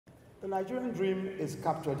The Nigerian dream is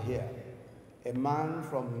captured here. A man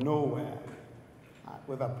from nowhere,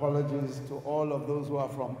 with apologies to all of those who are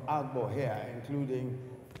from Agbo here, including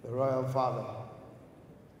the royal father.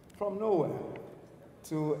 From nowhere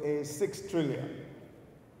to a 6 trillion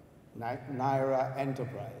naira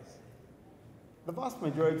enterprise. The vast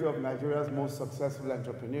majority of Nigeria's most successful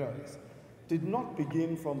entrepreneurs did not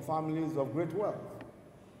begin from families of great wealth,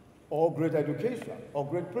 or great education, or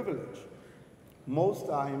great privilege. Most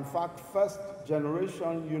are, in fact,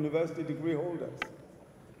 first-generation university degree holders.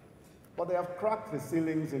 But they have cracked the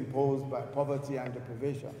ceilings imposed by poverty and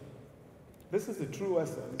deprivation. This is the true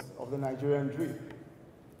essence of the Nigerian dream.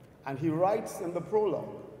 And he writes in the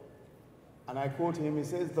prologue, and I quote him, he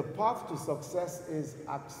says, "The path to success is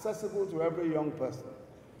accessible to every young person,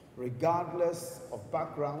 regardless of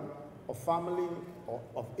background, of family, or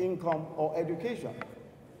of income, or education.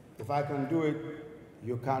 If I can do it,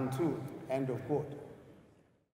 you can too." End of quote.